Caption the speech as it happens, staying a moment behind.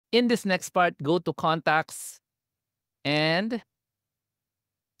In this next part, go to contacts and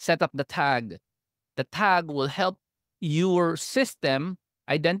set up the tag. The tag will help your system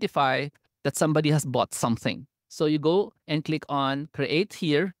identify that somebody has bought something. So you go and click on create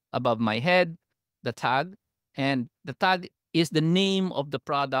here above my head, the tag, and the tag is the name of the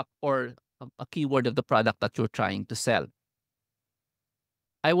product or a keyword of the product that you're trying to sell.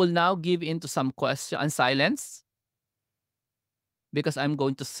 I will now give into some question and silence because I'm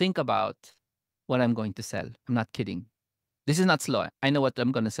going to think about what I'm going to sell. I'm not kidding. This is not slow. I know what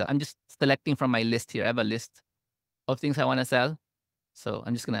I'm going to sell. I'm just selecting from my list here. I have a list of things I want to sell. So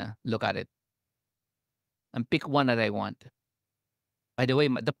I'm just going to look at it and pick one that I want. By the way,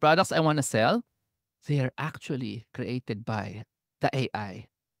 the products I want to sell, they are actually created by the AI.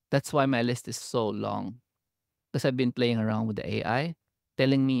 That's why my list is so long. Because I've been playing around with the AI,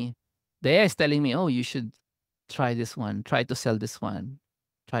 telling me, the AI is telling me, oh, you should try this one, try to sell this one,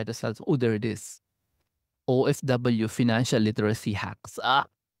 try to sell. Oh, there it is. OFW Financial Literacy Hacks.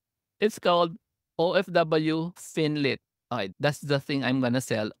 It's called OFW Finlit. Okay, that's the thing I'm going to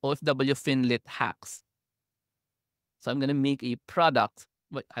sell. OFW Finlit Hacks. So I'm going to make a product.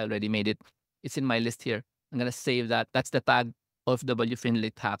 But I already made it. It's in my list here. I'm going to save that. That's the tag OFW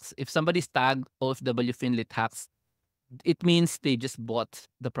Finlit Hacks. If somebody's tagged OFW Finlit Hacks, it means they just bought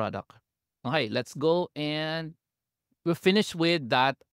the product. Okay, let's go and we're finished with that